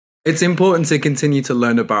It's important to continue to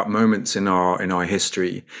learn about moments in our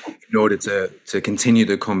history in order to continue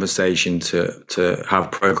the conversation to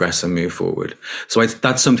have progress and move forward. So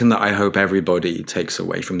that's something that I hope everybody takes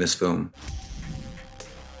away from this film.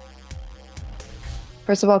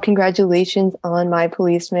 First of all, congratulations on My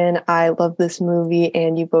Policeman. I love this movie,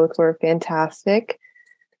 and you both were fantastic.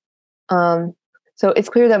 So it's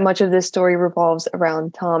clear that much of this story revolves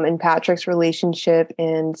around Tom and Patrick's relationship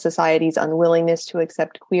and society's unwillingness to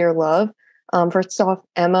accept queer love. First off,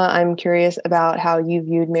 Emma, I'm curious about how you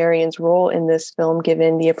viewed Marion's role in this film,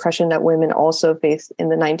 given the oppression that women also faced in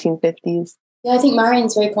the 1950s. Yeah, I think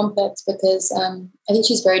Marion's very complex because I think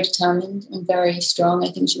she's very determined and very strong.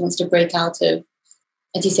 I think she wants to break out of,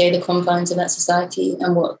 as you say, the confines of that society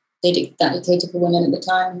and what that dictated for women at the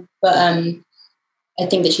time. But I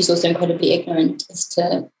think that she's also incredibly ignorant as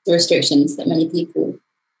to the restrictions that many people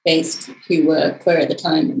faced who were queer at the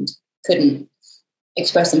time and couldn't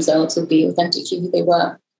express themselves or be authentically who they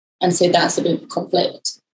were. And so that sort of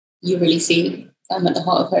conflict you really see at the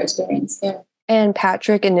heart of her experience. Yeah. And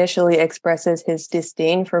Patrick initially expresses his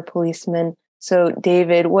disdain for policemen. So,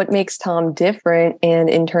 David, what makes Tom different and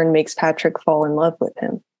in turn makes Patrick fall in love with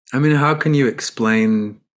him? I mean, how can you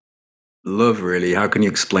explain love, really? How can you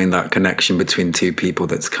explain that connection between two people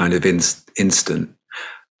that's kind of instant?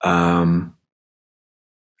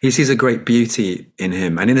 He sees a great beauty in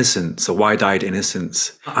him, an innocence, a wide-eyed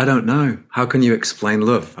innocence. I don't know. How can you explain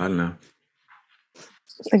love? I don't know.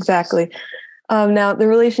 Exactly. Now, the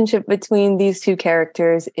relationship between these two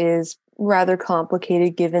characters is rather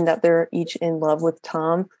complicated given that they're each in love with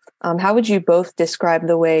Tom. How would you both describe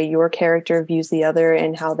the way your character views the other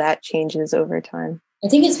and how that changes over time? I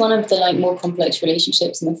think it's one of the more complex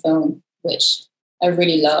relationships in the film, which I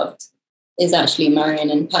really loved, is actually Marion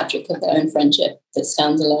and Patrick have their own friendship that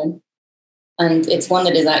stands alone. And it's one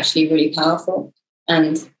that is actually really powerful.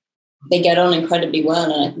 And they get on incredibly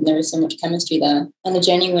well, and I think there is so much chemistry there. And a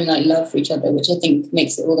genuine love for each other, which I think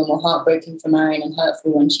makes it all the more heartbreaking for Marion and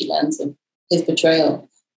hurtful when she learns of his betrayal.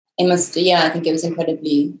 I think it was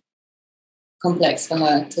incredibly complex for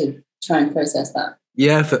her to try and process that.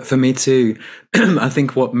 Yeah, for me too. I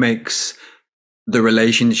think what makes the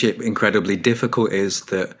relationship incredibly difficult is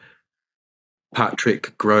that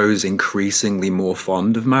Patrick grows increasingly more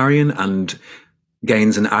fond of Marion and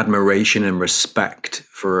gains an admiration and respect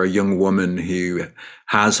for a young woman who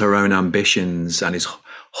has her own ambitions and is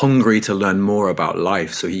hungry to learn more about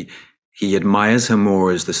life. So he admires her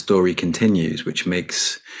more as the story continues, which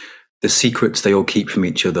makes the secrets they all keep from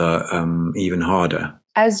each other even harder.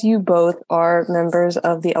 As you both are members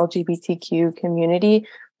of the LGBTQ community,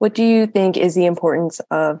 what do you think is the importance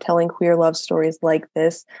of telling queer love stories like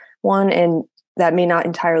this? One, and that may not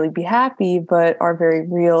entirely be happy, but are very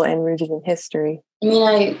real and rooted in history. I mean,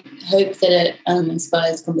 I hope that it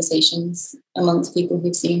inspires conversations amongst people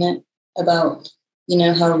who've seen it about,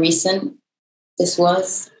 how recent this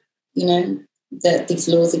was, that these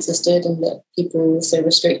laws existed and that people were so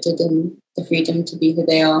restricted in the freedom to be who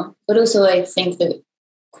they are. But also I think that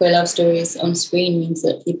queer love stories on screen means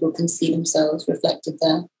that people can see themselves reflected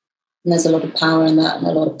there. And there's a lot of power in that and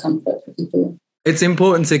a lot of comfort for people. It's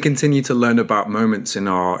important to continue to learn about moments in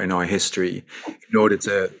our history in order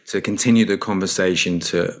to continue the conversation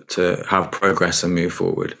to have progress and move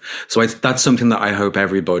forward. So that's something that I hope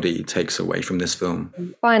everybody takes away from this film.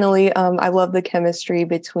 Finally, I love the chemistry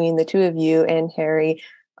between the two of you and Harry.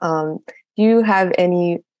 Do you have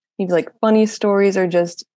any maybe funny stories or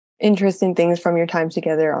just interesting things from your time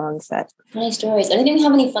together on set? Funny stories? I don't think we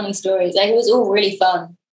have any funny stories. It was all really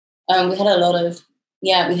fun. We had a lot of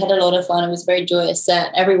fun. It was a very joyous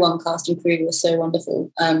set. Everyone, cast and crew, was so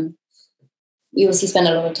wonderful. We also spend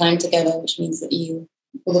a lot of time together, which means that you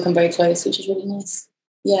will become very close, which is really nice.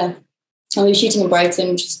 Yeah. And we were shooting in Brighton,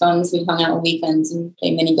 which was fun. So we hung out on weekends and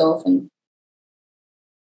played mini golf and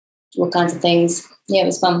all kinds of things. Yeah, it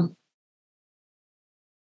was fun.